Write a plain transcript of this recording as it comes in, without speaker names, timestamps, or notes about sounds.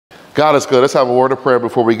God is good. Let's have a word of prayer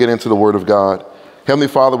before we get into the word of God. Heavenly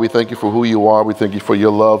Father, we thank you for who you are. We thank you for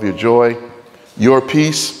your love, your joy, your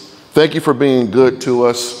peace. Thank you for being good to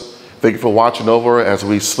us. Thank you for watching over as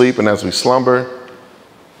we sleep and as we slumber.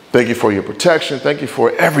 Thank you for your protection. Thank you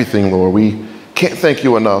for everything, Lord. We can't thank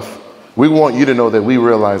you enough. We want you to know that we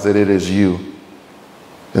realize that it is you.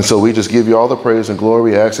 And so we just give you all the praise and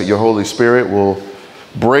glory. We ask that your Holy Spirit will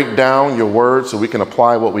break down your word so we can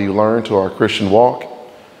apply what we learn to our Christian walk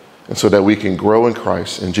and so that we can grow in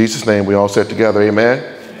Christ. In Jesus' name, we all said together, amen?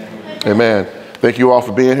 Amen. Amen. Thank you all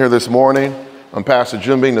for being here this morning. I'm Pastor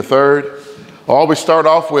Jim Bean III. I always start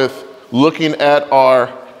off with looking at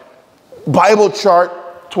our Bible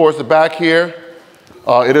chart towards the back here.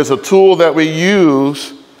 It is a tool that we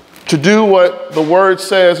use to do what the word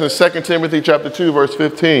says in 2 Timothy chapter 2, verse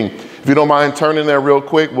 15. If you don't mind turning there real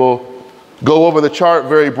quick, we'll go over the chart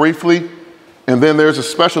very briefly. And then there's a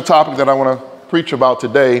special topic that I want to preach about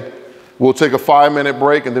today. We'll take a 5-minute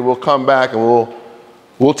break and then we'll come back and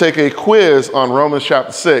we'll take a quiz on Romans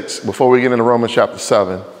chapter 6 before we get into Romans chapter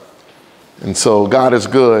 7. And so God is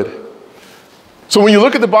good. So when you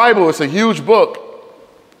look at the Bible, it's a huge book,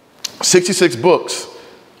 66 books.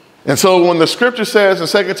 And so when the scripture says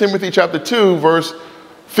in 2 Timothy chapter 2, verse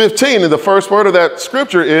 15, and the first word of that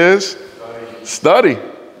scripture is study.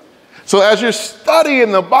 So as you're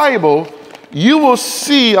studying the Bible, you will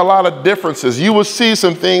see a lot of differences. You will see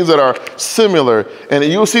some things that are similar, and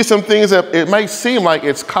you will see some things that it might seem like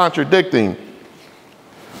it's contradicting.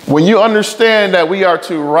 When you understand that we are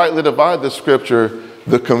to rightly divide the scripture,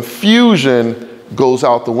 the confusion goes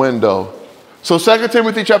out the window. So 2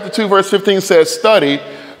 Timothy chapter 2, verse 15 says, study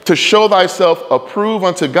to show thyself approved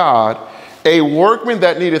unto God, a workman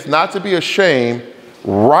that needeth not to be ashamed,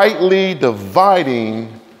 rightly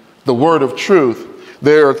dividing the word of truth.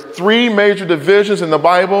 There are 3 major divisions in the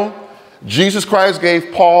Bible. Jesus Christ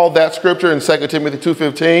gave Paul that scripture in 2 Timothy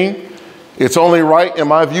 2:15. It's only right, in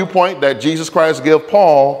my viewpoint, that Jesus Christ give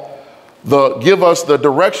us the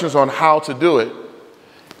directions on how to do it.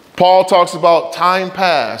 Paul talks about time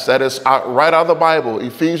past. That is right out of the Bible,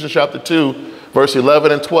 Ephesians chapter 2, verse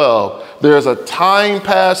 11 and 12. There's a time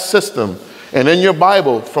past system. And in your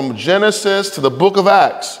Bible, from Genesis to the book of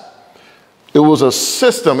Acts, it was a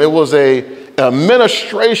system. It was a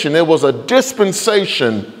administration. It was a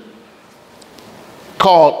dispensation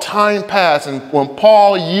called time past. And when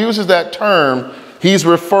Paul uses that term, he's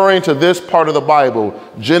referring to this part of the Bible,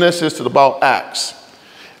 Genesis to about Acts.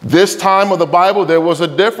 This time of the Bible, there was a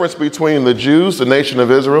difference between the Jews, the nation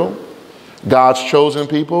of Israel, God's chosen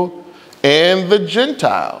people, and the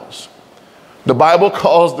Gentiles. The Bible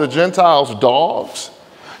calls the Gentiles dogs.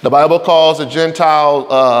 The Bible calls the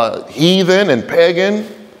Gentile heathen and pagan.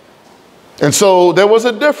 And so there was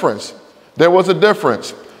a difference. There was a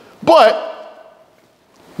difference. But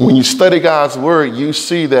when you study God's word, you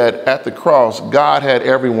see that at the cross, God had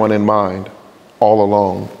everyone in mind all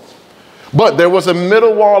along. But there was a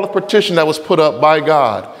middle wall of partition that was put up by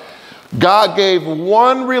God. God gave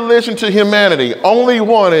one religion to humanity, only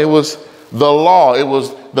one. It was the law. It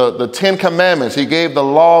was the 10 Commandments. He gave the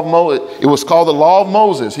law of Moses. It was called the law of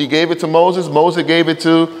Moses. He gave it to Moses. Moses gave it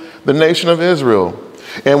to the nation of Israel.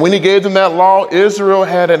 And when he gave them that law, Israel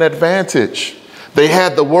had an advantage. They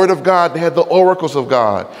had the word of God. They had the oracles of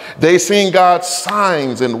God. They seen God's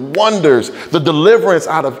signs and wonders, the deliverance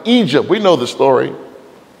out of Egypt. We know the story.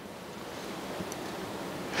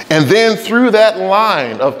 And then through that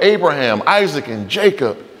line of Abraham, Isaac, and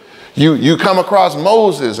Jacob, you come across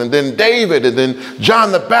Moses, and then David, and then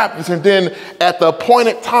John the Baptist, and then at the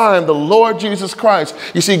appointed time, the Lord Jesus Christ.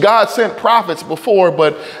 You see, God sent prophets before,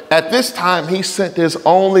 but at this time, he sent his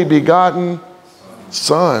only begotten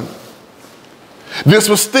Son. This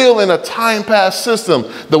was still in a time past system.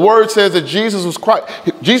 The word says that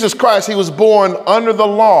Jesus Christ, he was born under the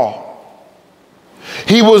law.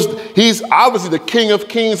 He's obviously the King of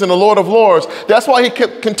Kings and the Lord of Lords. That's why he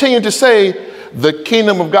kept continuing to say, the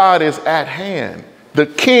kingdom of God is at hand. The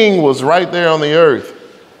king was right there on the earth.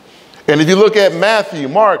 And if you look at Matthew,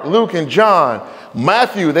 Mark, Luke, and John,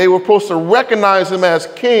 Matthew, they were supposed to recognize him as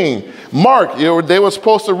king. Mark, they were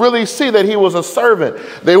supposed to really see that he was a servant.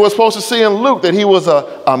 They were supposed to see in Luke that he was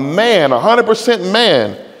a man, 100%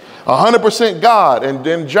 man, 100% God. And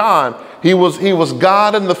then John, he was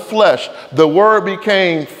God in the flesh. The word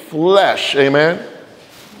became flesh. Amen.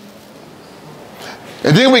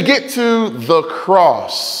 And then we get to the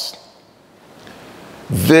cross.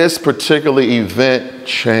 This particular event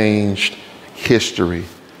changed history.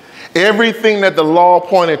 Everything that the law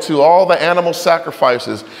pointed to, all the animal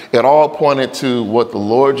sacrifices, it all pointed to what the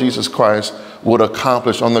Lord Jesus Christ would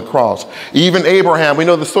accomplish on the cross. Even Abraham, we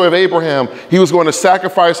know the story of Abraham. He was going to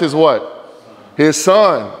sacrifice his what? His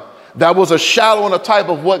son. That was a shadow and a type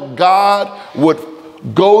of what God would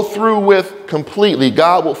go through with completely.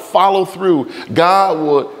 God would follow through. God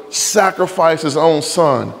would sacrifice his own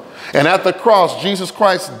son. And at the cross, Jesus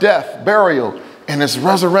Christ's death, burial, and his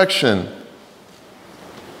resurrection,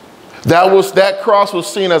 that cross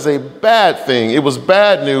was seen as a bad thing. It was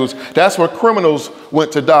bad news. That's where criminals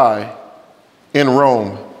went to die, in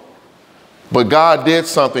Rome. But God did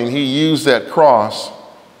something. He used that cross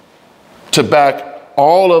to back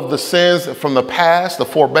all of the sins from the past, the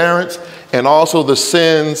forbearance, and also the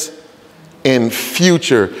sins in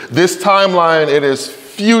future. This timeline, it is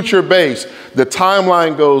future based. The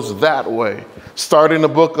timeline goes that way, starting the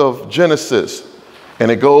book of Genesis, and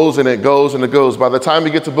it goes and it goes and it goes. By the time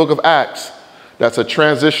you get to the book of Acts, that's a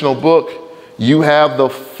transitional book. You have the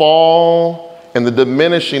fall and the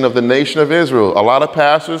diminishing of the nation of Israel. A lot of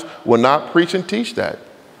pastors will not preach and teach that,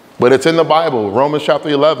 but it's in the Bible, Romans chapter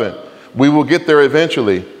 11. We will get there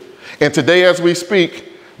eventually. And today as we speak,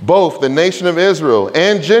 both the nation of Israel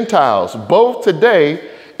and Gentiles, both today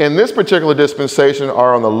in this particular dispensation,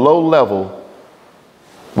 are on the low level.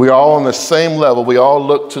 We are all on the same level. We all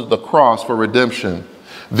look to the cross for redemption.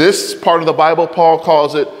 This part of the Bible, Paul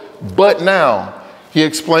calls it, but now. He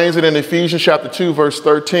explains it in Ephesians chapter 2, verse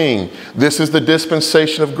 13. This is the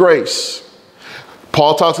dispensation of grace.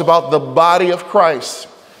 Paul talks about the body of Christ.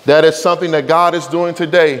 That is something that God is doing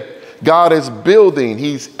today. God is building,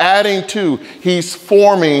 he's adding to, he's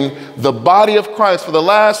forming the body of Christ for the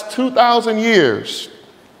last 2,000 years.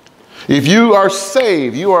 If you are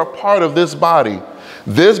saved, you are a part of this body.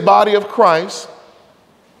 This body of Christ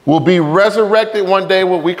will be resurrected one day,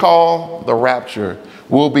 what we call the rapture.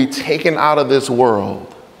 Will be taken out of this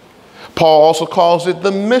world. Paul also calls it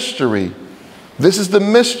the mystery. This is the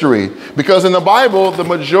mystery because in the Bible, the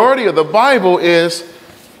majority of the Bible is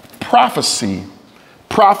prophecy.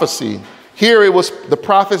 Prophecy. Here it was the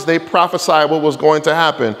prophets, they prophesied what was going to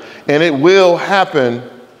happen, and it will happen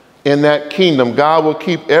in that kingdom. God will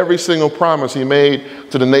keep every single promise he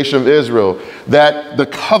made to the nation of Israel. That the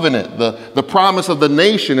covenant, the promise of the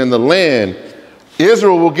nation and the land,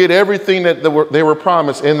 Israel will get everything that they were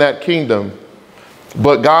promised in that kingdom.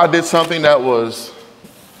 But God did something that was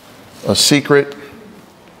a secret.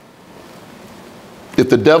 If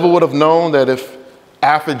the devil would have known that if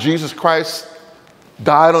after Jesus Christ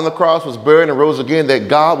died on the cross, was buried, and rose again, that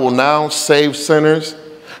God will now save sinners.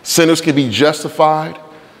 Sinners can be justified.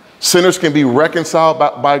 Sinners can be reconciled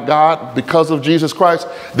by God because of Jesus Christ.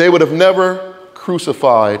 They would have never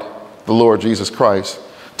crucified the Lord Jesus Christ.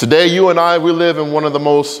 Today, you and I, we live in one of the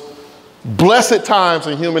most blessed times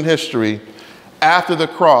in human history after the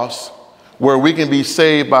cross, where we can be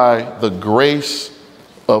saved by the grace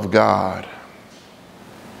of God.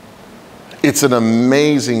 It's an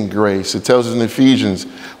amazing grace. It tells us in Ephesians,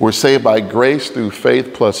 we're saved by grace through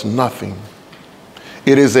faith plus nothing.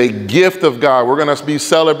 It is a gift of God. We're going to be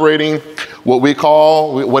celebrating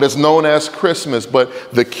what is known as Christmas.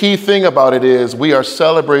 But the key thing about it is we are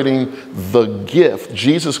celebrating the gift.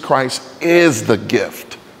 Jesus Christ is the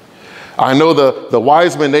gift. I know the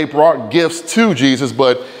wise men, they brought gifts to Jesus,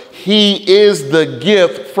 but he is the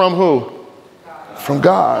gift from who? From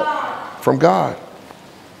God. From God.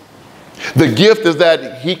 The gift is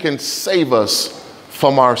that he can save us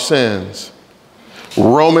from our sins.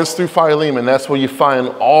 Romans through Philemon, that's where you find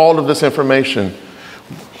all of this information.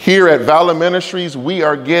 Here at Valor Ministries, we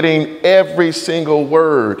are getting every single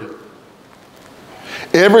word.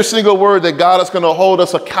 Every single word that God is going to hold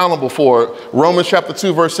us accountable for. Romans chapter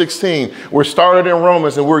 2, verse 16. We're started in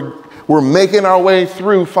Romans and we're making our way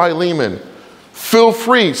through Philemon. Feel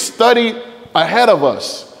free, study ahead of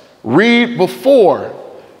us. Read before.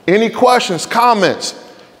 Any questions, comments,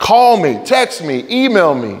 call me, text me,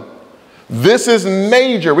 email me. This is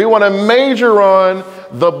major. We want to major on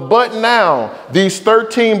the but now. These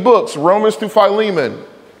 13 books, Romans through Philemon.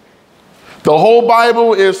 The whole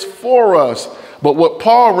Bible is for us. But what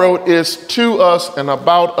Paul wrote is to us and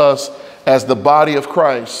about us as the body of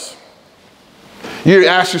Christ. You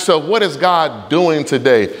ask yourself, what is God doing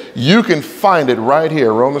today? You can find it right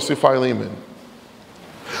here, Romans through Philemon.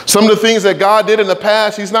 Some of the things that God did in the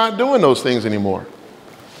past, he's not doing those things anymore.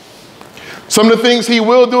 Some of the things he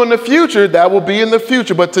will do in the future, that will be in the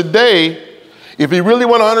future. But today, if you really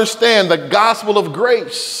want to understand the gospel of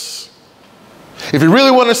grace, if you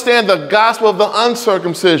really want to understand the gospel of the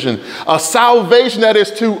uncircumcision, a salvation that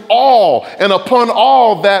is to all and upon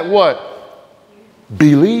all that what?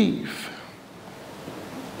 Believe.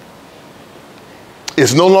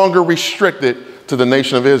 It's no longer restricted to the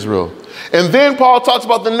nation of Israel. And then Paul talks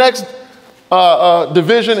about the next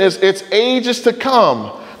division is it's ages to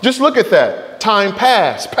come. Just look at that. Time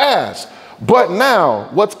past. But now,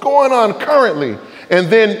 what's going on currently? And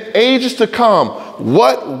then ages to come.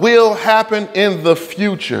 What will happen in the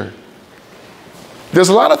future? There's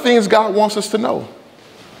a lot of things God wants us to know.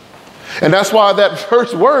 And that's why that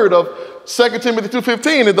first word of 2 Timothy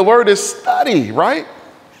 2:15, the word is study, right?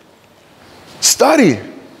 Study.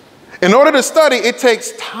 In order to study, it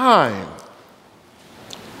takes time.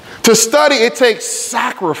 To study, it takes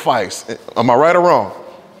sacrifice. Am I right or wrong?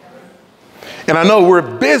 And I know we're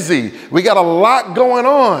busy. We got a lot going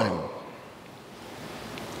on.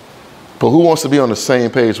 But who wants to be on the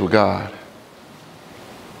same page with God?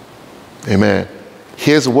 Amen.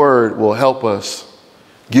 His word will help us,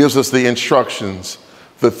 gives us the instructions,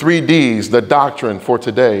 the 3 Ds, the doctrine for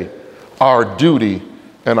today, our duty,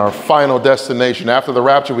 and our final destination. After the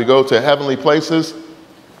rapture, we go to heavenly places.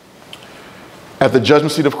 At the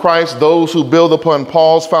judgment seat of Christ, those who build upon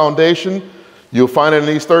Paul's foundation, you'll find it in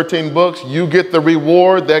these 13 books, you get the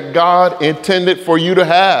reward that God intended for you to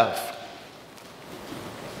have.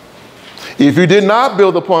 If you did not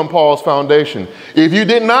build upon Paul's foundation, if you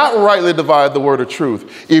did not rightly divide the word of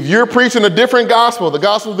truth, if you're preaching a different gospel, the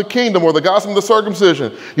gospel of the kingdom or the gospel of the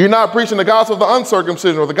circumcision, you're not preaching the gospel of the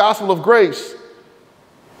uncircumcision or the gospel of grace,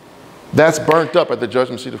 that's burnt up at the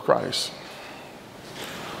judgment seat of Christ.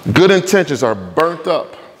 Good intentions are burnt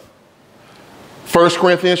up. 1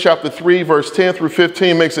 Corinthians chapter 3, verse 10 through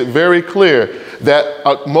 15 makes it very clear that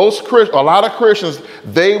a lot of Christians,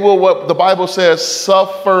 they will, what the Bible says,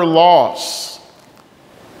 suffer loss.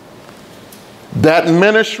 That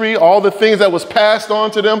ministry, all the things that was passed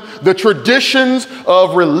on to them, the traditions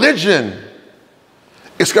of religion,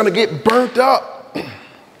 it's going to get burnt up.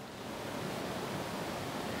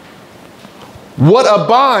 What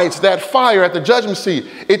abides that fire at the judgment seat?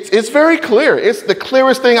 It's very clear. It's the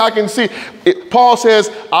clearest thing I can see. Paul says,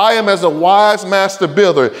 I am as a wise master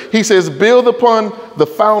builder. He says, build upon the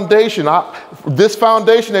foundation. This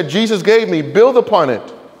foundation that Jesus gave me, build upon it.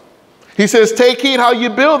 He says, take heed how you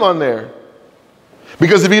build on there.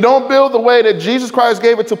 Because if you don't build the way that Jesus Christ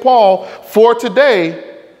gave it to Paul for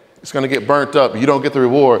today, it's going to get burnt up. You don't get the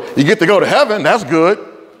reward. You get to go to heaven. That's good.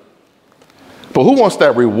 But who wants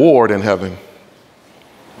that reward in heaven?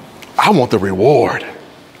 I want the reward.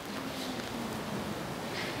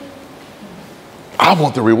 I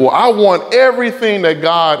want the reward. I want everything that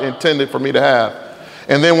God intended for me to have.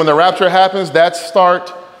 And then when the rapture happens, that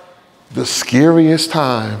starts the scariest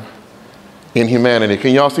time in humanity.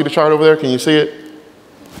 Can y'all see the chart over there? Can you see it?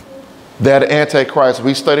 That Antichrist,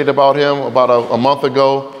 we studied about him about a month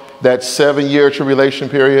ago, that 7-year tribulation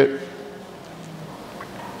period.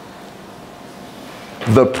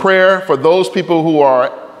 The prayer for those people who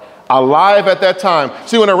are alive at that time.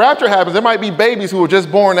 See, when the rapture happens, there might be babies who were just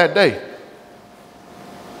born that day.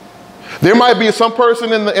 There might be some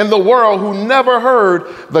person in the world who never heard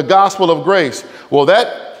the gospel of grace. Well,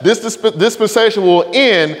 this dispensation will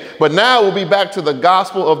end, but now we'll be back to the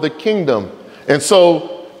gospel of the kingdom. And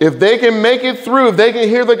so if they can make it through, if they can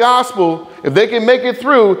hear the gospel, if they can make it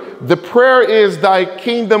through, the prayer is thy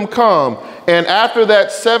kingdom come. And after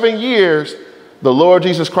that 7 years, the Lord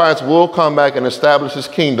Jesus Christ will come back and establish his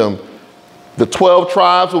kingdom. The 12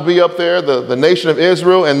 tribes will be up there, the nation of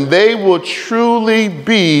Israel, and they will truly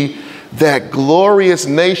be that glorious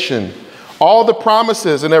nation. All the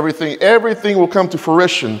promises and everything will come to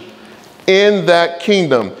fruition in that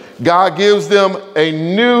kingdom. God gives them a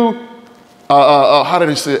new, how did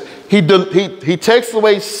he say it? He takes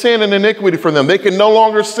away sin and iniquity from them. They can no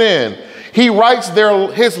longer sin. He writes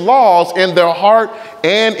his laws in their heart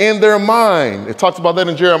and in their mind. It talks about that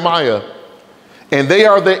in Jeremiah. And they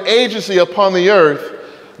are the agency upon the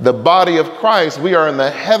earth, the body of Christ. We are in the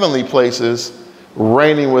heavenly places,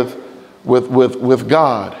 reigning with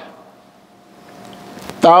God.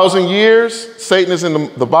 1,000 years, Satan is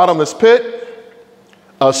in the bottomless pit.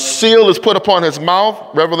 A seal is put upon his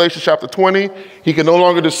mouth, Revelation chapter 20. He can no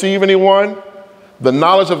longer deceive anyone. The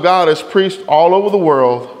knowledge of God is preached all over the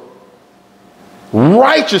world.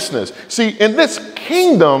 Righteousness. See, in this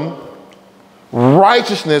kingdom,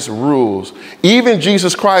 righteousness rules. Even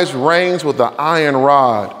Jesus Christ reigns with the iron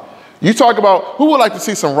rod. You talk about who would like to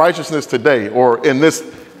see some righteousness today or in this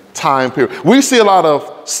time period. We see a lot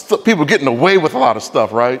of people getting away with a lot of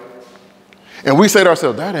stuff, right? And we say to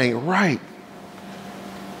ourselves, that ain't right.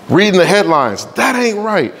 Reading the headlines, that ain't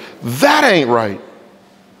right. That ain't right.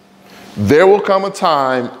 There will come a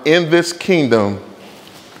time in this kingdom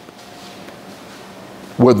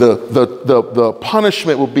where the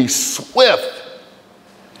punishment will be swift,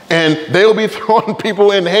 and they will be throwing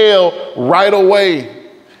people in hell right away.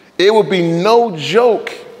 It will be no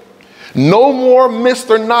joke. No more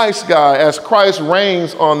Mr. Nice Guy as Christ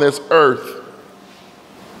reigns on this earth.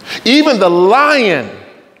 Even the lion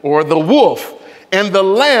or the wolf and the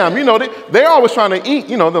lamb, they're always trying to eat,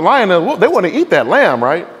 the lion and the wolf, they want to eat that lamb,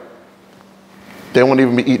 right? They won't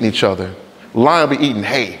even be eating each other. Lion will be eating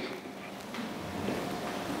hay.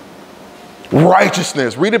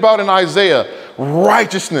 Righteousness. Read about in Isaiah.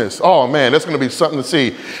 Righteousness. Oh man, that's going to be something to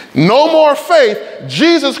see. No more faith.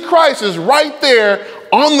 Jesus Christ is right there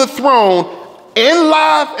on the throne, in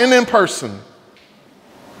live and in person.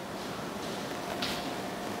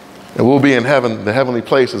 And we'll be in heaven, the heavenly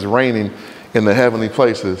places, reigning in the heavenly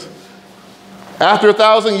places. After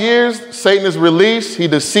 1,000 years, Satan is released. He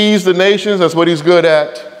deceives the nations. That's what he's good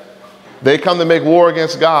at. They come to make war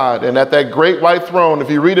against God. And at that great white throne, if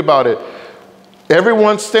you read about it,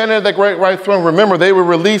 everyone standing at that great white throne, remember, they were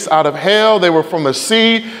released out of hell. They were from the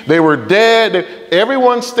sea. They were dead.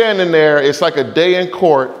 Everyone standing there, it's like a day in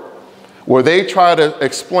court where they try to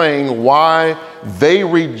explain why they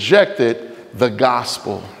rejected the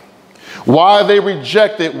gospel, why they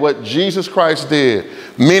rejected what Jesus Christ did.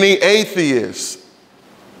 Many atheists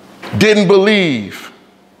didn't believe.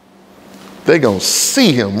 They're going to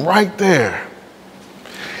see him right there.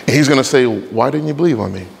 And he's going to say, why didn't you believe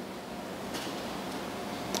on me?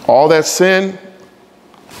 All that sin,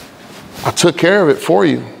 I took care of it for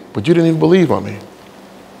you, but you didn't even believe on me.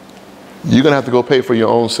 You're going to have to go pay for your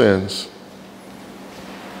own sins.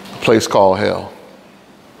 A place called hell.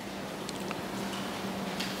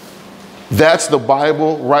 That's the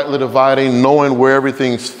Bible, rightly dividing, knowing where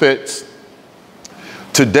everything fits.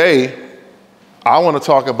 Today, I want to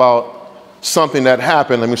talk about something that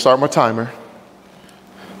happened. Let me start my timer.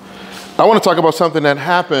 I want to talk about something that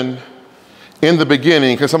happened in the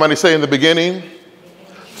beginning. Can somebody say in the beginning?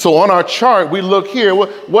 So on our chart, we look here.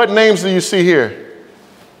 What names do you see here?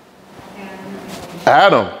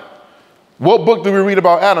 Adam. What book do we read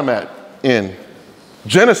about Adam in?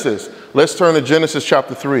 Genesis. Let's turn to Genesis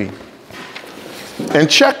chapter 3. And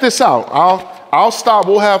check this out. I'll stop.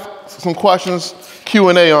 We'll have some questions,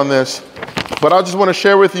 Q&A on this. But I just want to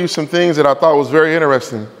share with you some things that I thought was very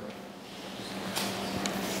interesting.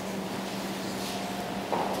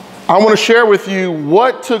 I want to share with you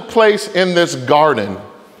what took place in this garden.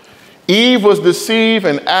 Eve was deceived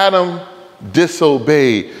and Adam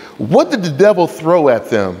disobeyed. What did the devil throw at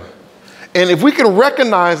them? And if we can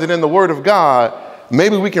recognize it in the Word of God,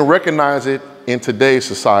 maybe we can recognize it in today's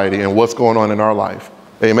society and what's going on in our life.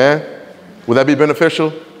 Amen? Would that be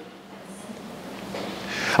beneficial?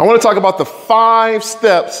 I want to talk about the 5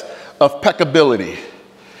 steps of peccability.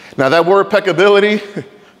 Now that word peccability,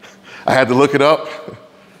 I had to look it up.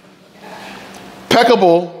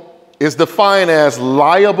 Peccable is defined as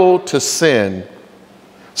liable to sin,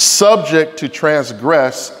 subject to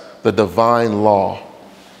transgress the divine law.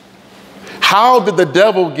 How did the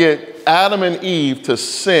devil get Adam and Eve to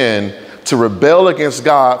sin, to rebel against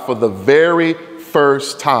God for the very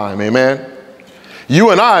first time? Amen. You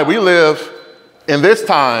and I, we live in this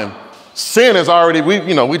time. Sin is already,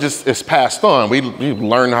 it's passed on. We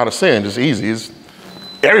learned how to sin just easy.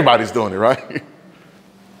 Everybody's doing it, right?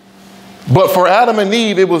 But for Adam and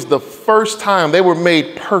Eve, it was the first time they were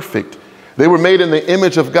made perfect. They were made in the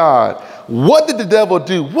image of God. What did the devil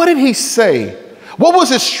do? What did he say? What was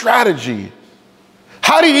his strategy?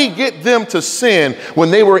 How did he get them to sin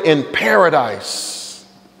when they were in paradise?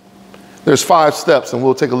 There's 5 steps, and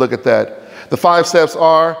we'll take a look at that. The 5 steps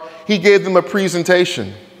are, he gave them a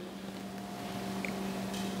presentation.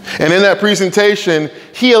 And in that presentation,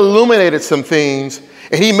 he illuminated some things,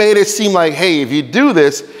 and he made it seem like, hey, if you do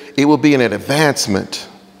this, it will be an advancement.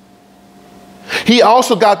 He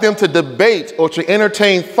also got them to debate or to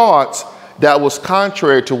entertain thoughts that was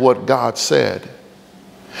contrary to what God said.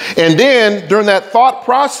 And then during that thought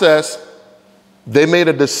process, they made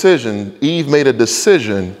a decision. Eve made a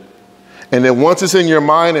decision. And then once it's in your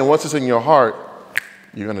mind and once it's in your heart,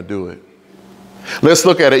 you're going to do it. Let's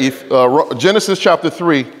look at it. Genesis chapter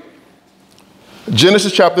 3.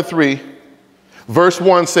 Genesis chapter 3, verse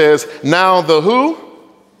 1 says, now the who?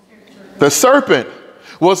 The serpent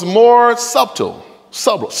was more subtle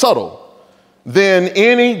than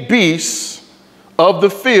any beast of the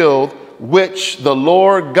field which the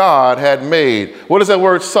Lord God had made. What does that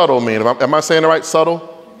word subtle mean? Am I saying it right? Subtle?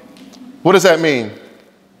 What does that mean?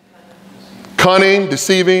 Cunning,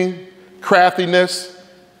 deceiving, craftiness,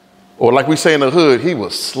 or like we say in the hood, he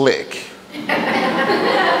was slick. The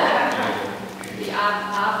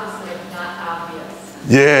opposite, not obvious.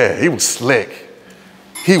 Yeah, he was slick.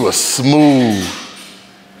 He was smooth.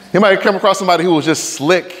 You might come across somebody who was just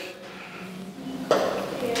slick.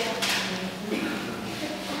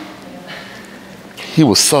 He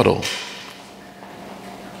was subtle.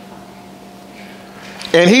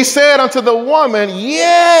 And he said unto the woman,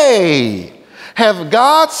 yea, hath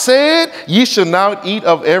God said, ye shall not eat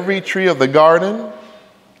of every tree of the garden?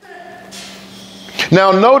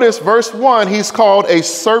 Now notice verse 1, he's called a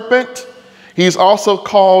serpent. He's also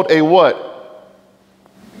called a what?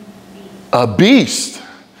 A beast.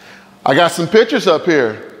 I got some pictures up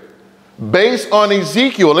here. Based on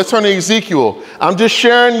Ezekiel, let's turn to Ezekiel. I'm just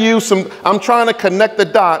sharing you I'm trying to connect the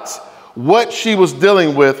dots, what she was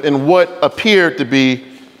dealing with and what appeared to be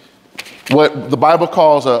what the Bible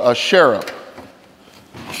calls a cherub.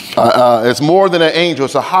 It's more than an angel,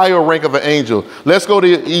 it's a higher rank of an angel. Let's go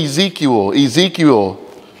to Ezekiel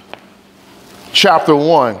chapter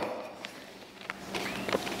 1.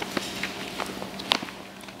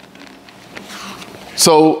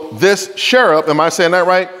 So this cherub, am I saying that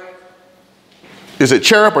right? Is it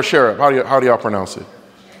cherub or cherub? How do y'all pronounce it?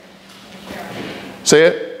 Say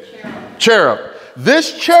it. Cherub.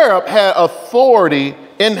 This cherub had authority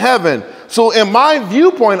in heaven. So in my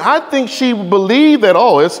viewpoint, I think she believed that,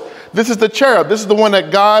 this is the cherub. This is the one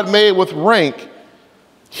that God made with rank.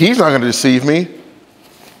 He's not going to deceive me.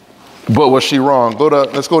 But was she wrong?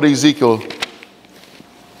 Let's go to Ezekiel.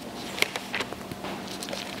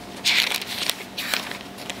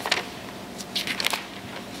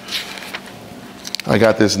 I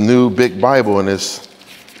got this new big Bible, and it's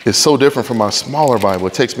so different from my smaller Bible.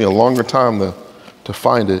 It takes me a longer time to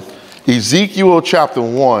find it. Ezekiel chapter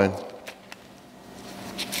 1.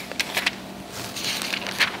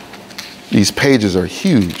 These pages are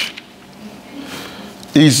huge.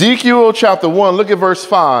 Ezekiel chapter 1, look at verse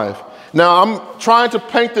 5. Now I'm trying to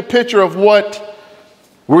paint the picture of what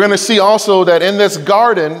we're going to see also, that in this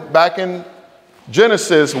garden back in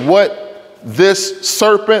Genesis, what this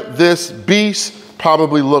serpent, this beast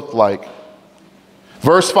probably looked like.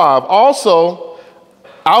 Verse 5, also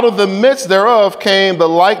out of the midst thereof came the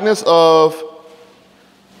likeness of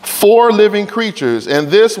 4 living creatures, and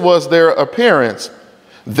this was their appearance.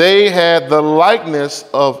 They had the likeness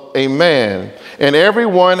of a man, and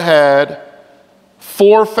everyone had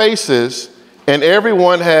 4 faces, and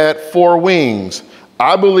everyone had 4 wings.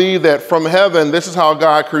 I believe that from heaven, this is how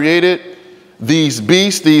God created these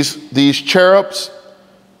beasts, these cherubs.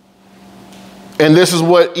 And this is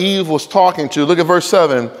what Eve was talking to. Look at verse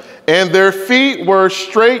 7. And their feet were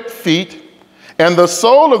straight feet, and the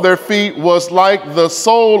sole of their feet was like the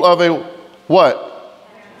sole of a what?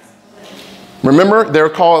 Remember, they're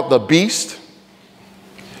called the beast.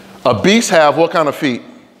 A beast have what kind of feet?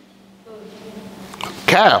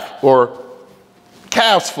 Calf or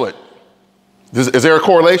calf's foot. Is there a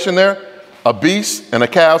correlation there? A beast and a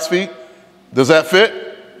calf's feet? Does that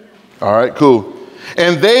fit? All right, cool.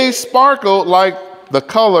 And they sparkled like the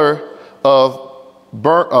color of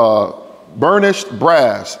burnished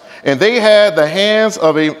brass. And they had the hands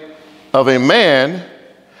of a man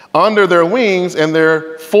under their wings, and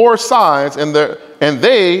their 4 sides, and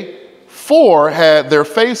they 4 had their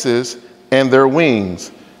faces and their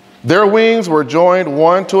wings. Their wings were joined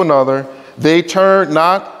one to another. They turned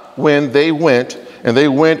not when they went, and they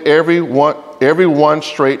went every one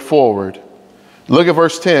straight forward. Look at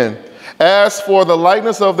verse 10. As for the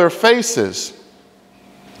likeness of their faces,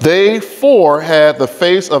 they 4 had the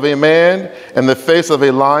face of a man and the face of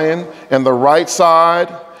a lion, and the right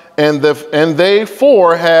side, and they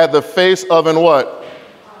 4 had the face of an what?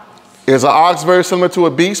 Is an ox very similar to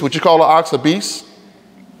a beast? Would you call an ox a beast?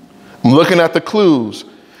 I'm looking at the clues.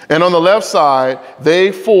 And on the left side,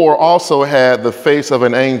 they 4 also had the face of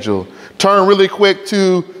an angel. Turn really quick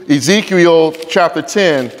to Ezekiel chapter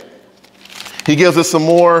 10. He gives us some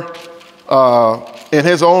more, in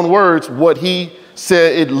his own words, what he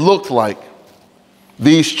said it looked like.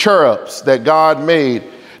 These cherubs that God made.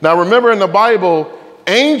 Now remember, in the Bible,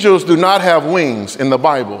 angels do not have wings in the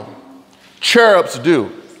Bible. Cherubs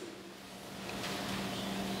do.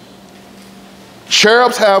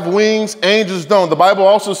 Cherubs have wings, angels don't. The Bible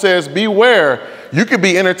also says, beware, you could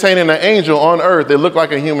be entertaining an angel on earth that looked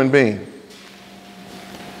like a human being.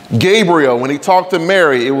 Gabriel, when he talked to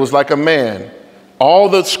Mary, it was like a man. All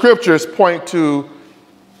the scriptures point to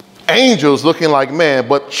angels looking like man,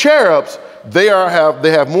 but cherubs, they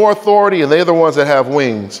have more authority, and they're the ones that have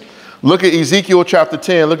wings. Look at Ezekiel chapter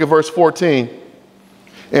 10, look at verse 14.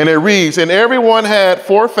 And it reads, and everyone had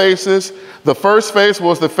 4 faces. The first face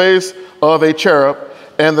was the face of a cherub,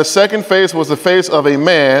 and the second face was the face of a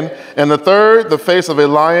man, and the third the face of a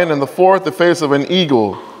lion, and the fourth the face of an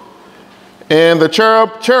eagle. And the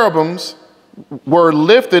cherubims were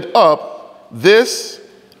lifted up. This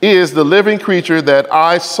is the living creature that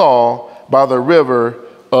I saw by the river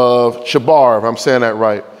of Chebar, if I'm saying that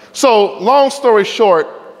right. So long story short,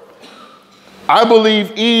 I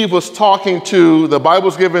believe Eve was talking to, the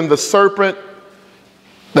Bible's given the serpent,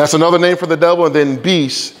 that's another name for the devil, and then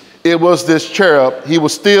beast. It was this cherub. He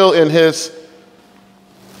was still in his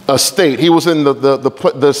estate. He was in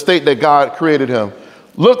the state that God created him.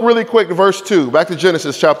 Look really quick to verse 2. Back to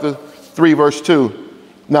Genesis chapter 3, verse 2.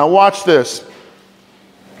 Now watch this.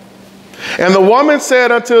 And the woman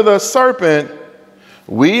said unto the serpent,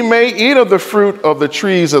 we may eat of the fruit of the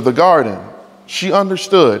trees of the garden. She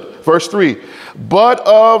understood. Verse 3. But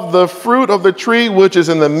of the fruit of the tree which is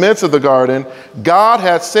in the midst of the garden, God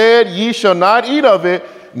hath said, ye shall not eat of it,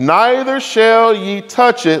 neither shall ye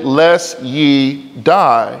touch it, lest ye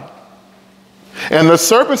die. And the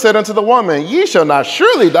serpent said unto the woman, ye shall not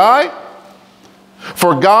surely die.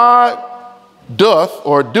 For God doth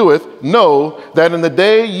or doeth know that in the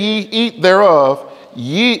day ye eat thereof,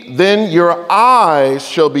 then your eyes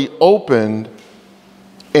shall be opened,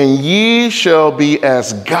 and ye shall be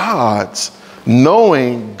as gods,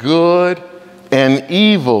 knowing good and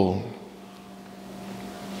evil.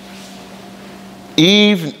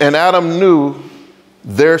 Eve and Adam knew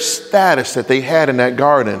their status that they had in that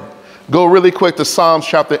garden. Go really quick to Psalms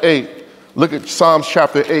chapter 8. Look at Psalms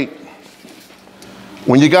chapter 8.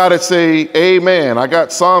 When you got it, say amen. I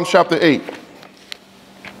got Psalms chapter 8.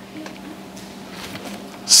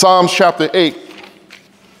 Psalms chapter 8.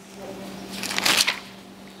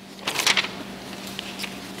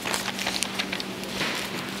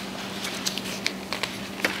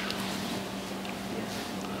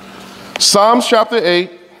 Psalms chapter 8,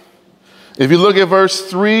 if you look at verse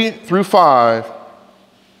 3 through 5,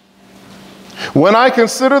 when I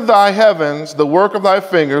consider thy heavens, the work of thy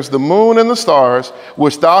fingers, the moon and the stars,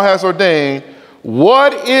 which thou hast ordained,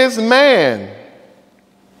 what is man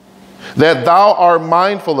that thou art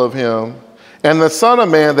mindful of him, and the son of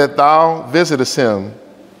man that thou visitest him?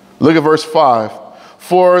 Look at verse 5.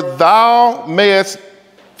 For thou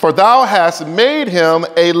hast made him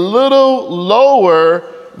a little lower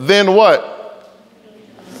than what?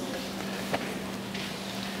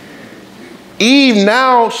 Eve,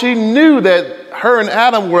 now she knew that her and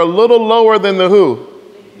Adam were a little lower than the who?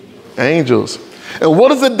 Angels. And what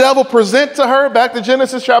does the devil present to her? Back to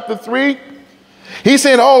Genesis chapter 3. He's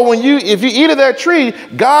saying, oh, if you eat of that tree,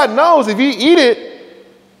 God knows if you eat it,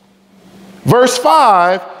 verse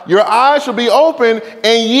 5, your eyes shall be open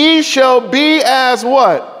and ye shall be as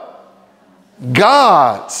what?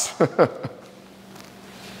 Gods.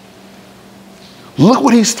 Look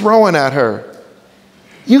what he's throwing at her.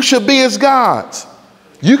 You should be as gods.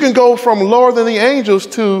 You can go from lower than the angels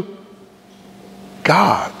to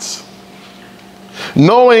gods.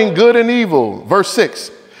 Knowing good and evil. Verse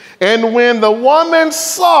 6. And when the woman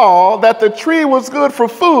saw that the tree was good for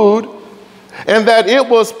food, and that it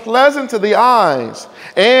was pleasant to the eyes,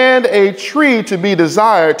 and a tree to be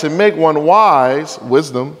desired to make one wise,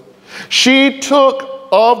 wisdom, she took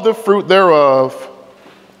of the fruit thereof,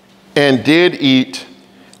 and did eat,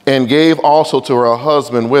 and gave also to her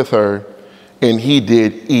husband with her, and he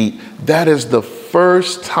did eat. That is the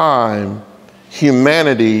first time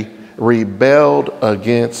humanity rebelled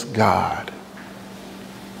against God.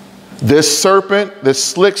 This serpent,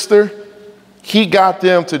 this slickster, he got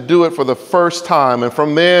them to do it for the first time. And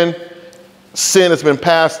from then, sin has been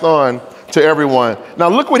passed on to everyone. Now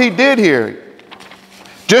look what he did here.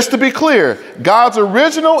 Just to be clear, God's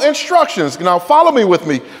original instructions. Now follow me with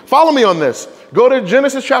me. Follow me on this. Go to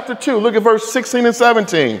Genesis chapter 2. Look at verse 16 and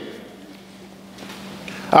 17.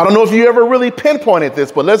 I don't know if you ever really pinpointed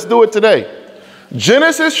this, but let's do it today.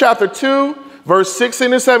 Genesis chapter 2, verse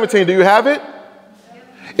 16 and 17. Do you have it?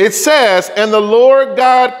 It says, and the Lord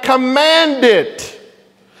God commanded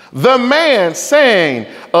the man, saying,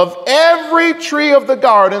 of every tree of the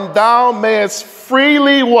garden thou mayest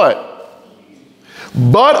freely what?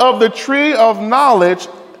 But of the tree of knowledge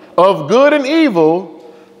of good and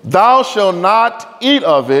evil, thou shalt not eat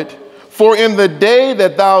of it, for in the day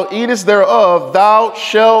that thou eatest thereof, thou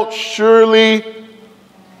shalt surely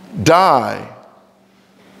die.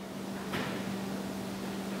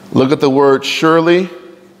 Look at the word surely.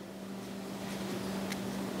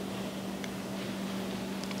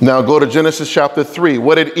 Now go to Genesis chapter 3.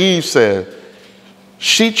 What did Eve say?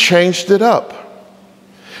 She changed it up.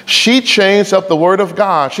 She changed up the word of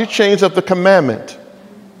God. She changed up the commandment.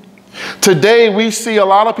 Today we see a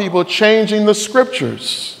lot of people changing the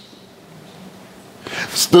scriptures.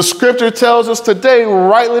 The scripture tells us today,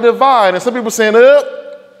 rightly divide. And some people saying,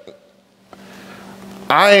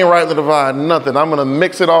 I ain't rightly divide nothing. I'm going to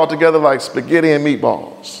mix it all together like spaghetti and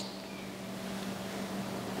meatballs.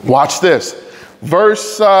 Watch this.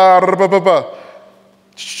 Verse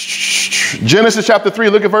Genesis chapter 3,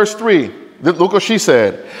 look at verse 3. Look what she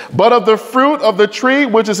said. But of the fruit of the tree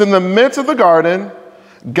which is in the midst of the garden,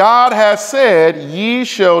 God has said, ye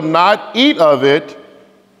shall not eat of it.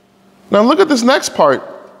 Now look at this next part.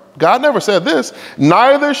 God never said this.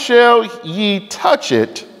 Neither shall ye touch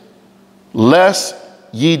it, lest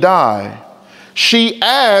ye die. She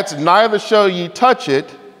adds, neither shall ye touch it.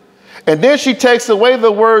 And then she takes away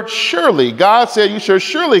the word surely. God said, you shall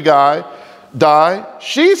surely die.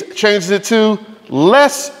 She changes it to,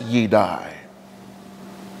 lest ye die.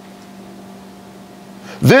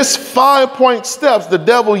 This 5-point steps the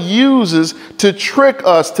devil uses to trick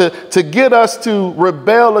us, to get us to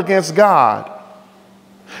rebel against God.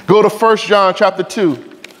 Go to 1 John chapter 2.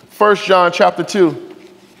 1 John chapter 2.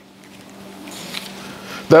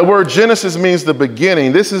 That word Genesis means the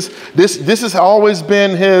beginning. This has always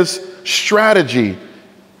been his strategy.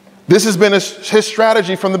 This has been his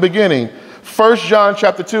strategy from the beginning. 1 John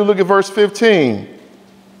chapter 2, look at verse 15.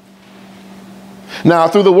 Now,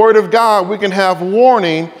 through the word of God, we can have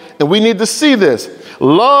warning, and we need to see this.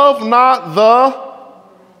 Love not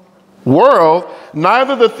the world,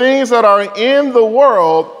 neither the things that are in the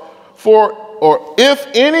world. Or if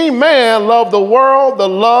any man love the world, the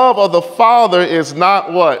love of the Father is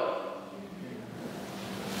not what?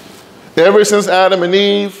 Ever since Adam and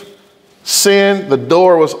Eve sinned, the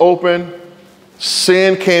door was open.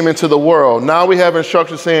 Sin came into the world. Now we have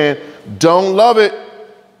instructions saying, don't love it.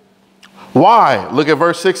 Why? Look at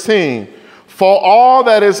verse 16. For all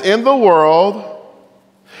that is in the world,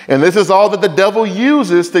 and this is all that the devil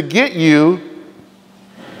uses to get you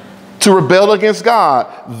to rebel against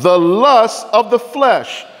God, the lust of the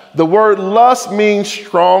flesh. The word lust means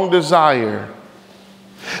strong desire.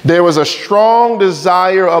 There was a strong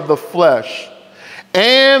desire of the flesh,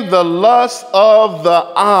 and the lust of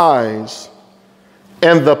the eyes,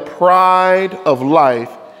 and the pride of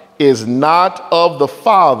life is not of the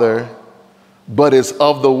Father, but is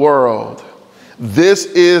of the world. This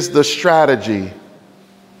is the strategy.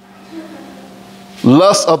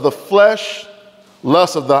 Lust of the flesh,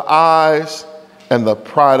 lust of the eyes, and the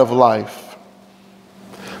pride of life.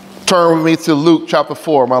 Turn with me to Luke chapter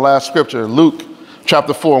 4, my last scripture. Luke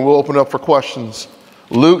chapter 4, and we'll open it up for questions.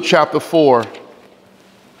 Luke chapter 4.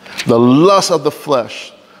 The lust of the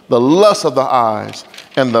flesh, the lust of the eyes,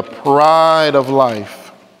 and the pride of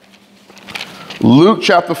life. Luke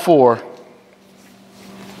chapter 4.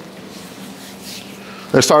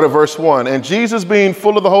 Let's start at verse 1. And Jesus, being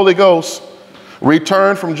full of the Holy Ghost,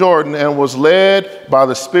 returned from Jordan and was led by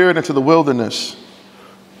the Spirit into the wilderness,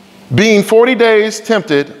 being 40 days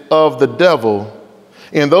tempted of the devil.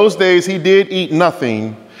 In those days he did eat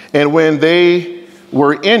nothing, and when they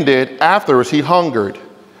were ended, afterwards he hungered.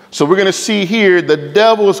 So we're going to see here the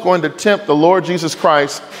devil is going to tempt the Lord Jesus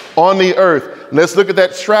Christ on the earth. Let's look at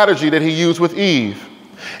that strategy that he used with Eve.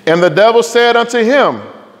 And the devil said unto him,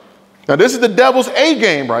 now this is the devil's A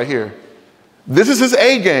game right here. This is his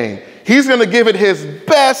A game. He's going to give it his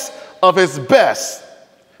best of his best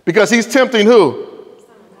because he's tempting who?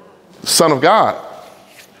 Son of God.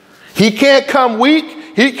 He can't come weak.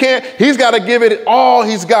 He's got to give it all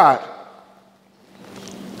he's got.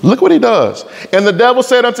 Look what he does. And the devil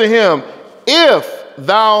said unto him, if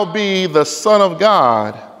thou be the Son of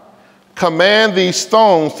God, command these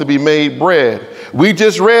stones to be made bread. We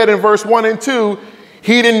just read in verse 1 and 2,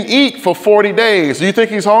 he didn't eat for 40 days. Do you think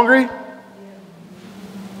he's hungry?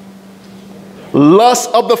 Lust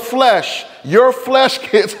of the flesh. Your flesh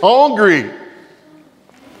gets hungry.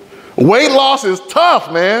 Weight loss is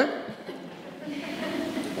tough, man.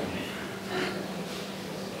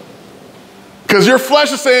 Because your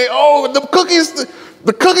flesh is saying, oh, the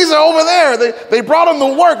cookies are over there. They brought them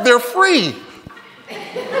to work. They're free.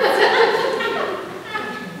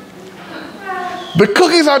 The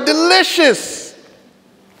cookies are delicious.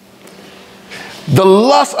 The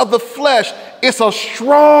lust of the flesh, it's a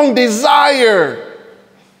strong desire.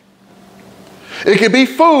 It could be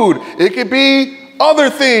food. It could be other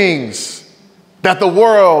things that the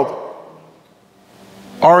world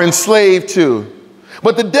are enslaved to.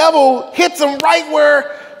 But the devil hits them right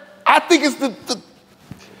where I think it's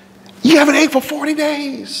you haven't ate for 40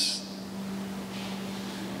 days.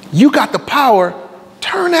 You got the power.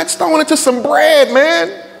 Turn that stone into some bread,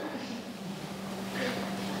 man.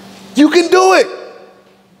 You can do it.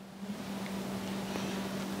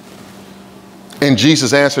 And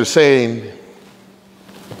Jesus answered saying,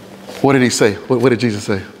 what did he say? What did Jesus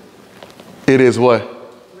say? It is what?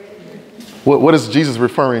 What is Jesus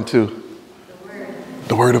referring to?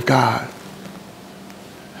 The word of God.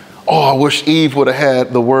 Oh, I wish Eve would have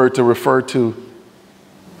had the word to refer to.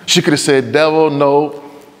 She could have said, devil, no,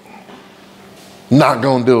 not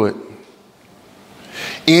gonna do it.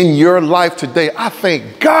 in your life today. I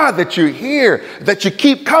thank God that you're here, that you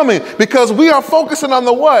keep coming, because we are focusing on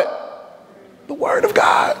the what? The Word of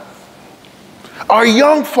God. Our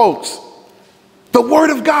young folks, the Word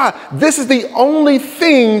of God. This is the only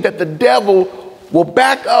thing that the devil will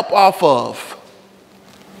back up off of.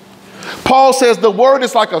 Paul says the Word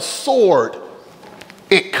is like a sword.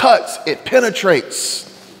 It cuts, it penetrates.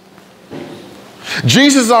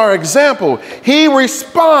 Jesus is our example. He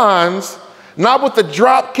responds not with a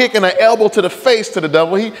drop kick and an elbow to the face to the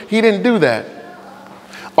devil. He didn't do that.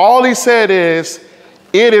 All he said is,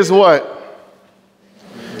 it is what?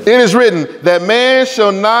 It is written that man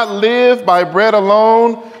shall not live by bread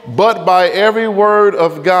alone, but by every word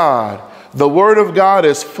of God. The Word of God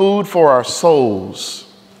is food for our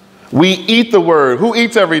souls. We eat the Word. Who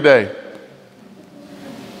eats every day?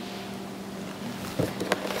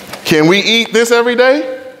 Can we eat this every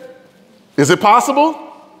day? Is it possible?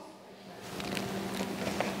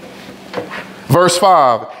 Verse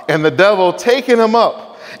 5, and the devil taking him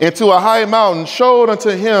up into a high mountain showed unto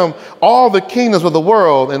him all the kingdoms of the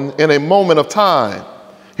world in a moment of time.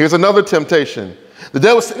 Here's another temptation. The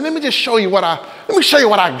devil said, let me show you what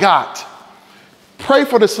I got. Pray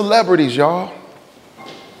for the celebrities, y'all.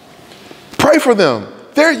 Pray for them.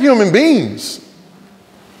 They're human beings.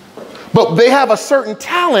 But they have a certain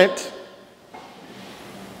talent.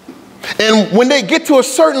 And when they get to a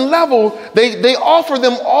certain level, they offer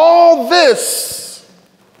them all this.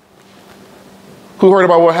 Who heard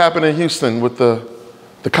about what happened in Houston with the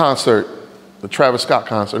concert, the Travis Scott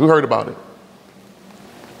concert? Who heard about it?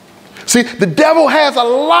 See, the devil has a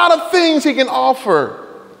lot of things he can offer.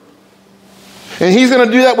 And he's going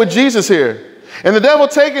to do that with Jesus here. And the devil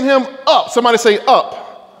taking him up, somebody say up,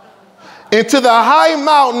 into the high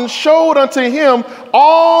mountain showed unto him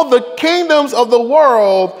all the kingdoms of the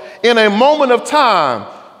world in a moment of time.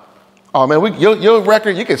 Oh man, your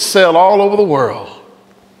record, you can sell all over the world.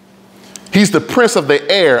 He's the prince of the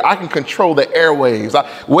air. I can control the airwaves.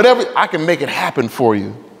 I can make it happen for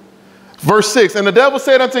you. Verse 6, and the devil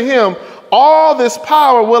said unto him, all this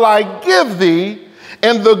power will I give thee,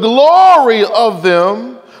 and the glory of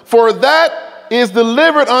them, for that is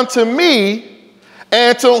delivered unto me,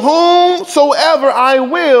 and to whomsoever I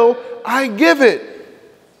will, I give it.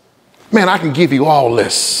 Man, I can give you all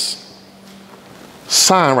this.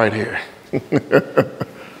 Sign right here.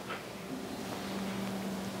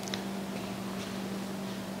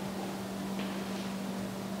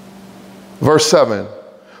 Verse 7.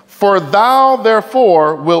 For thou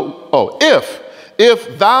therefore wilt,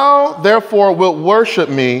 if thou therefore wilt worship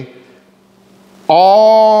me,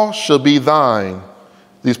 all shall be thine.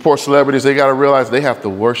 These poor celebrities, they got to realize they have to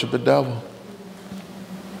worship the devil.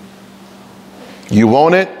 You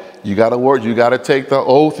want it? You got to work. You got to take the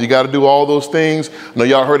oath. You got to do all those things. I know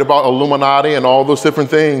y'all heard about Illuminati and all those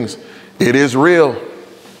different things. It is real.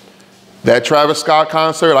 That Travis Scott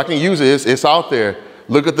concert, I can use it. It's out there.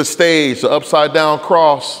 Look at the stage, the upside down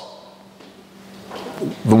cross.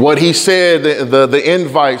 What he said, the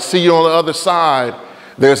invite, see you on the other side.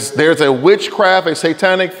 There's a witchcraft, a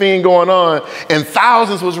satanic thing going on, and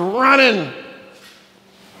thousands was running.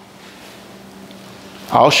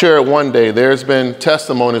 I'll share it one day. There's been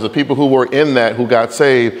testimonies of people who were in that who got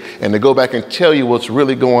saved, and they go back and tell you what's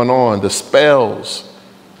really going on, the spells.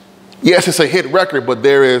 Yes, it's a hit record, but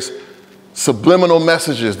there is subliminal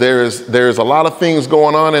messages. There's a lot of things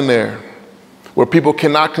going on in there where people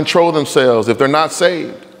cannot control themselves if they're not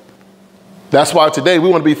saved. That's why today we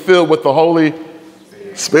want to be filled with the Holy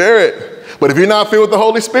Spirit. But if you're not filled with the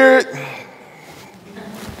Holy Spirit,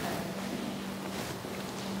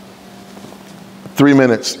 three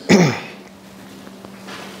minutes.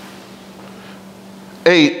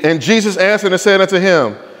 8, and Jesus answered and said unto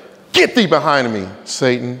him, get thee behind me,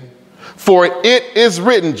 Satan. For it is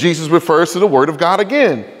written, Jesus refers to the word of God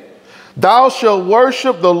again, thou shalt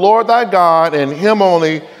worship the Lord thy God, and him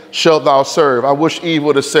only shalt thou serve. I wish Eve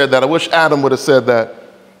would have said that. I wish Adam would have said that.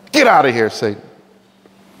 Get out of here, Satan.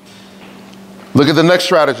 Look at the next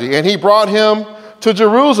strategy. And he brought him to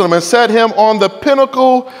Jerusalem and set him on the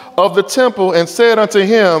pinnacle of the temple and said unto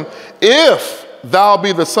him, if thou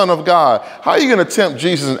be the Son of God. How are you going to tempt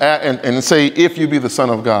Jesus and say, if you be the Son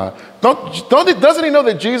of God? Doesn't he know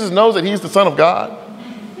that Jesus knows that he's the Son of God?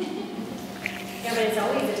 Yeah, but it's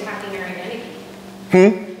always attacking our identity.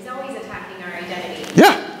 It's always attacking our identity.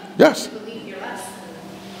 Yeah, yes. You believe you're less.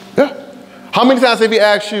 Yeah. How many times have he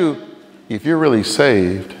asked you, if you're really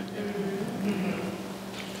saved,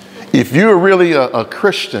 if you're really a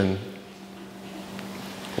Christian,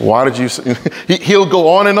 why did you, he'll go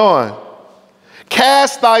on and on.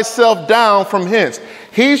 Cast thyself down from hence.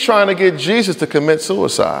 He's trying to get Jesus to commit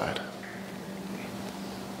suicide.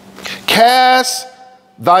 Cast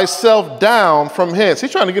thyself down from hence.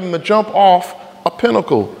 He's trying to get him to jump off a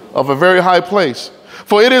pinnacle of a very high place.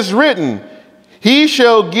 For it is written, he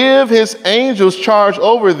shall give his angels charge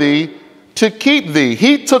over thee to keep thee.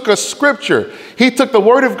 He took a scripture. He took the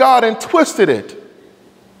word of God and twisted it.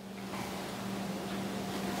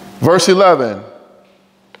 Verse 11.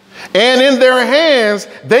 And in their hands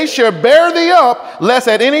they shall bear thee up, lest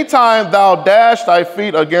at any time thou dash thy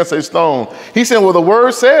feet against a stone. He said, well, the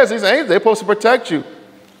word says these angels, they're supposed to protect you.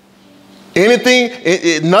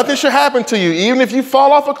 Anything, nothing should happen to you. Even if you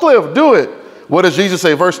fall off a cliff, do it. What does Jesus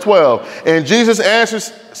say? Verse 12. And Jesus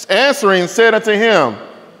answering said unto him,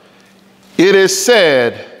 it is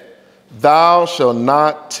said, thou shalt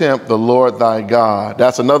not tempt the Lord thy God.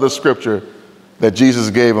 That's another scripture that Jesus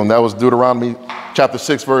gave him. That was Deuteronomy chapter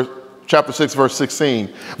 6, verse 16.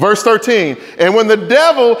 Verse 13. And when the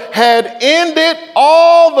devil had ended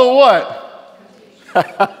all the what?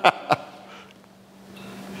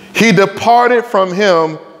 He departed from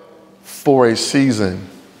him for a season.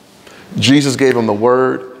 Jesus gave him the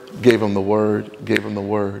word, gave him the word, gave him the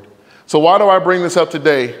word. So why do I bring this up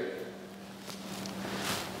today?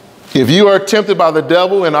 If you are tempted by the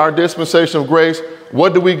devil in our dispensation of grace,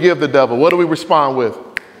 what do we give the devil? What do we respond with?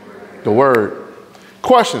 The word.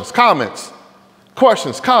 Questions, comments,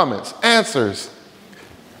 answers,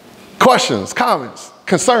 questions, comments,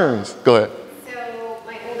 concerns. Go ahead. So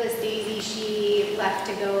my oldest Daisy, she left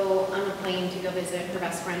to go on a plane to go visit her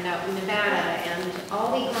best friend out in Nevada, and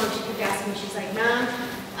all week long she kept asking me, she's like, Mom,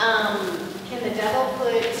 can the devil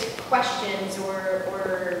put questions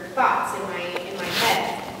or thoughts in my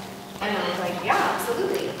head? And I was like, yeah,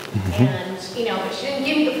 absolutely. And, but she didn't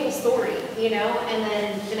give me the full story, and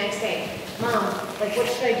then the next day, Mom, like, what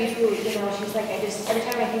should I do? She's like, every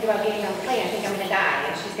time I think about getting on the plane, I think I'm going to die.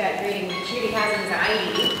 And she already has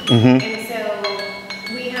anxiety. And so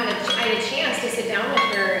I had a chance to sit down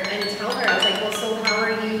with her and tell her, I was like, well, so how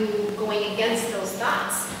are you going against those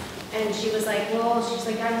thoughts? And she was like, I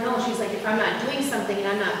don't know. She's like, if I'm not doing something and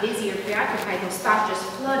I'm not busy or preoccupied, those thoughts just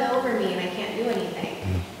flood over me and I can't do anything.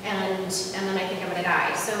 And then I think I'm going to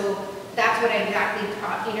die. So that's what I exactly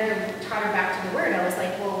taught her back to the word. I was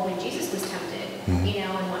like, well, when Jesus was tempted,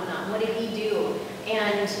 and whatnot, what did he do?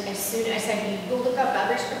 And as soon as I said, you go look up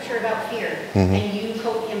other scripture about fear, and you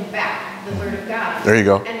quote him back, the word of God. There you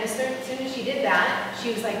go. And as soon as she did that,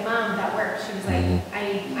 she was like, Mom, that worked. She was like,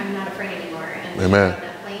 I'm not afraid anymore. And Amen. she got on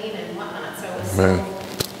that plane and whatnot. So it was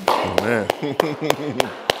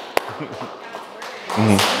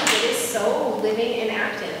It is so living and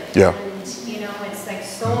active. Yeah. And, it's like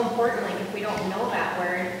so important. Like if we don't know that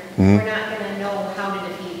word, we're not going to know how to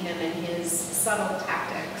defeat him and his subtle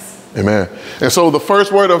tactics. Amen. And so the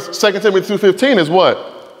first word of 2 Timothy 2:15 is what?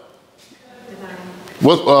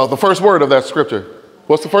 What's the first word of that scripture?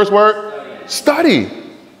 What's the first word? Study.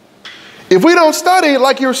 If we don't study,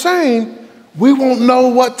 like you're saying, we won't know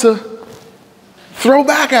what to throw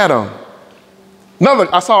back at them.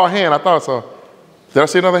 I saw a hand. Did I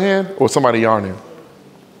see another hand? Or somebody yarning?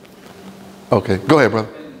 Okay, go ahead, brother.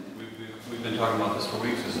 We've been talking about this for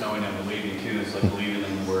weeks, just knowing and believing too. It's like believing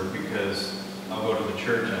in the word, because I'll go to the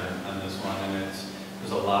church on this one, and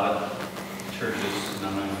there's a lot of churches, and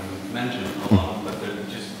I'm not going to mention a lot, but they're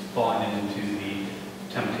just falling into the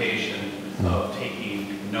temptation of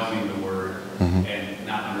knowing the word and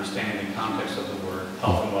not understanding the context of the word.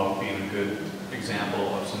 Commonwealth being a good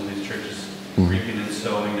example of some of these churches reaping and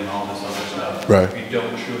sowing and all this other stuff. Right. If you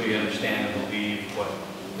don't truly understand and believe what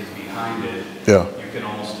is behind it, you can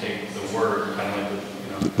almost take the word kind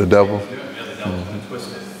of like the devil. Yeah, the devil's going to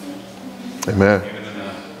twist it. Amen.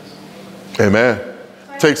 Amen.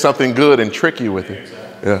 Take something good and trick you with it.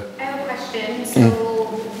 Yeah. I have a question. So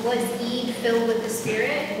was Eve filled with the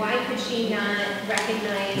Spirit? Why could she not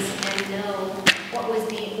recognize and know what was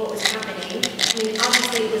happening? I mean,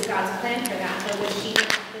 obviously it was God's plan for that, but was she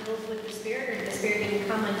not filled with the Spirit, or the Spirit didn't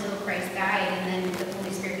come until Christ died and then the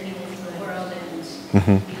Holy Spirit came into the world and you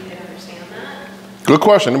could understand that? Good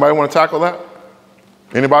question. Anybody want to tackle that?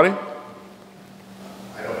 Anybody? I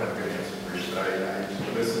don't have a good answer for you, but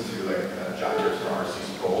I listened to John Harrison or R.C.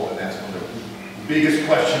 Sproul, and that's one of the biggest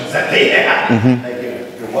questions that they had. Like,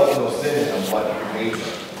 if there was no sin in them, what made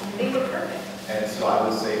them? They were perfect. And so I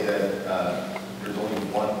would say that there's only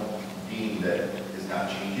one being that is not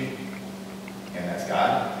changing, and that's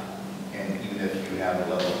God. And even if you have a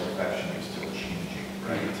level of perfection, you're still changing,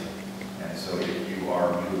 right? And so if you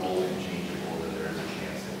are mutable and changeable, then there is a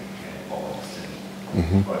chance that you can fall into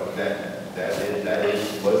sin. But that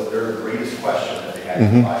was their greatest question that they had in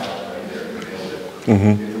the Bible, right there. They nailed it.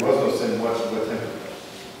 If there was no sin, what's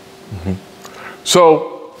him?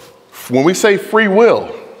 So when we say free will,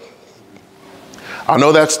 I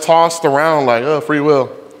know that's tossed around like, oh, free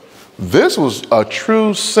will. This was a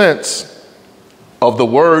true sense of the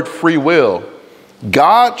word free will.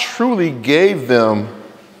 God truly gave them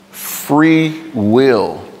free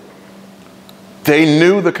will. They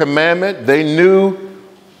knew the commandment. They knew.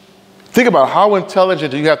 Think about how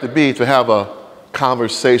intelligent you have to be to have a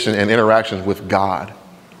conversation and interaction with God.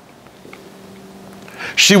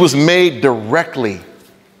 She was made directly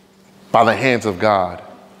by the hands of God.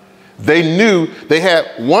 They knew they had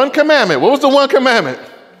one commandment. What was the one commandment?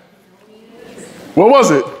 What was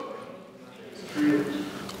it?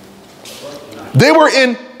 They were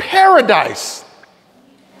in paradise.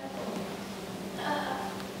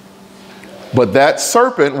 But that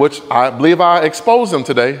serpent, which I believe I exposed him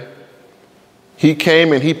today, he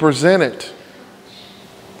came and he presented.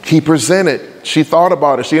 He presented. She thought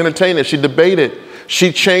about it. She entertained it. She debated.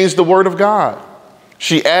 She changed the word of God.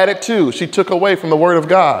 She added to. She took away from the word of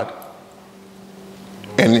God.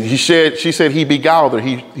 And she said he beguiled her.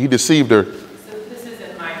 He deceived her. So this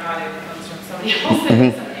isn't my God, it comes from somebody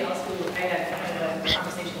else. Somebody else who I had a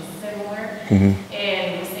conversation similar,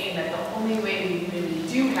 and was saying that the only way we really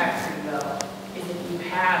do have free will is if you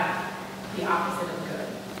have the opposite of good,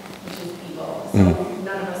 which is evil. So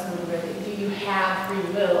none of us would really. Do you have free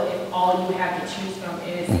will if all you have to choose from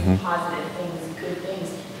is positive things, good things?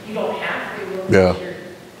 You don't have free will. Yeah.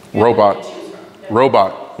 Robot.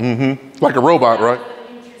 Robot. Like a robot, right?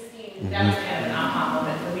 That was kind of an aha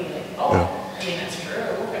moment for me. Like, oh, yeah. I mean, that's true.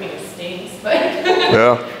 I mean, it stinks, but.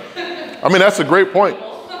 Yeah. I mean, that's a great point.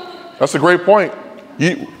 That's a great point.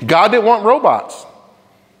 God didn't want robots.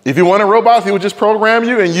 If you wanted robots, he would just program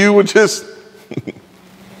you and you would just.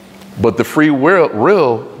 But the free will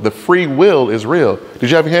is real. Did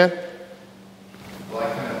you have your hand? Well, I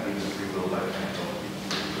kind of believe in free will, but I kind of don't believe in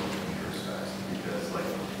free will in your respect, because, like,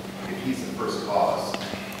 if he's the first cause,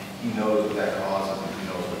 he knows what that cause is and he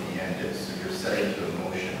knows what the end is. So you're setting to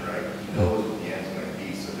emotion, right? He knows what the end's going to be.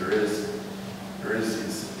 So there is,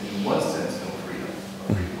 in one sense, no freedom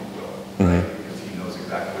of will, right? Because he knows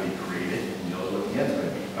exactly what he created. He knows what the end's going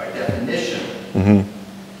to be. By definition,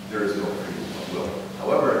 there is no freedom of will.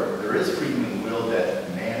 However, there is freedom in will that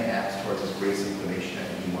man acts towards his greatest inclination at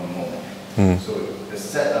any one moment. So the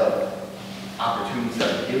set of opportunities that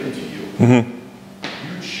are given to you,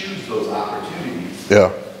 you choose those opportunities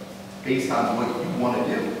based on what you want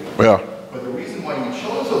to do. Yeah. But the reason why you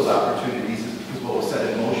chose those opportunities is because what was set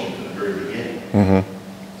in motion from the very beginning.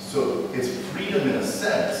 So it's freedom in a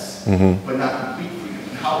sense, but not complete freedom.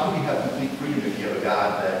 And how can we have complete freedom if you have a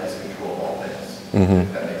God that is in control of all things?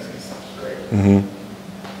 If that makes any sense, right?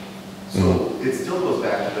 So it still goes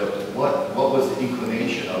back to what was the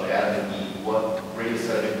inclination of Adam and Eve? What greatest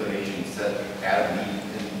set of inclination set Adam and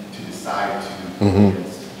Eve to decide to go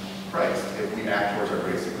against Christ? If we act towards our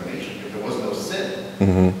greatest inclination, if there was no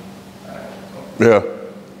sin. Yeah.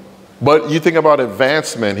 But you think about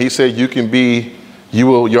advancement. He said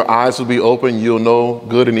your eyes will be open, you'll know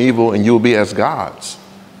good and evil, and you'll be as gods.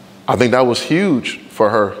 I think that was huge for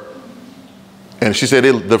her. And she said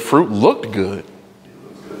the fruit looked good.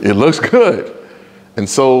 It looks good. And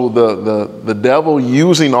so the devil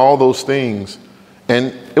using all those things,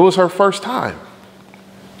 and it was her first time.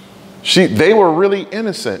 They were really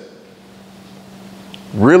innocent.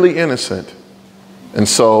 Really innocent. And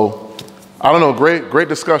so, I don't know, great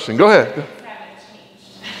discussion. Go ahead.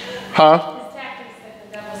 Huh? His tactics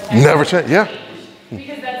that the devil's Never change, yeah.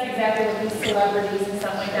 Because that's exactly what these celebrities and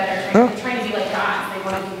stuff like that are trying to be like gods. They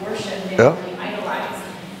want to be worshipped. They want to be idolized.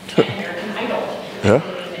 American Idol. Yeah.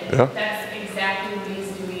 That's exactly what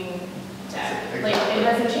he's doing. Like, it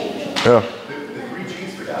doesn't change. Yeah. The three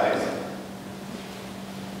G's for guys.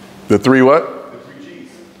 The three what? The three G's.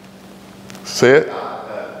 Say it.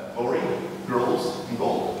 Glory, girls, and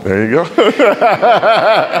gold. There you go.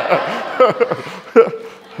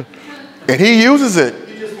 And he uses it.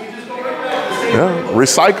 We just go right back to the same Yeah.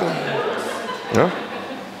 Recycle. Yeah.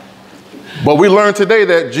 But we learned today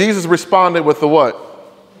that Jesus responded with the what?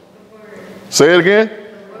 Say it again.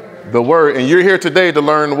 The word. And you're here today to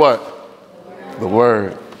learn what? The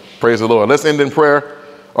word. Praise the Lord. Let's end in prayer.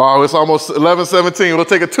 Oh, it's almost 11:17. We'll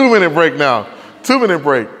take a 2-minute break now. 2-minute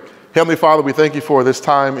break. Heavenly Father, we thank you for this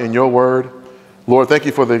time in your word. Lord, thank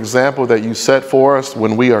you for the example that you set for us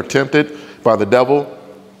when we are tempted by the devil.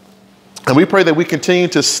 And we pray that we continue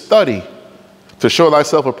to study to show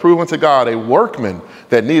thyself approved unto God, a workman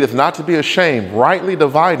that needeth not to be ashamed, rightly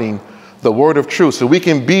dividing the word of truth, so we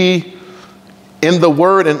can be in the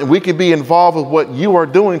word and we can be involved with what you are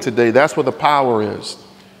doing today. That's what the power is.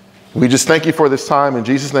 We just thank you for this time. In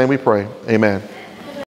Jesus' name we pray. Amen.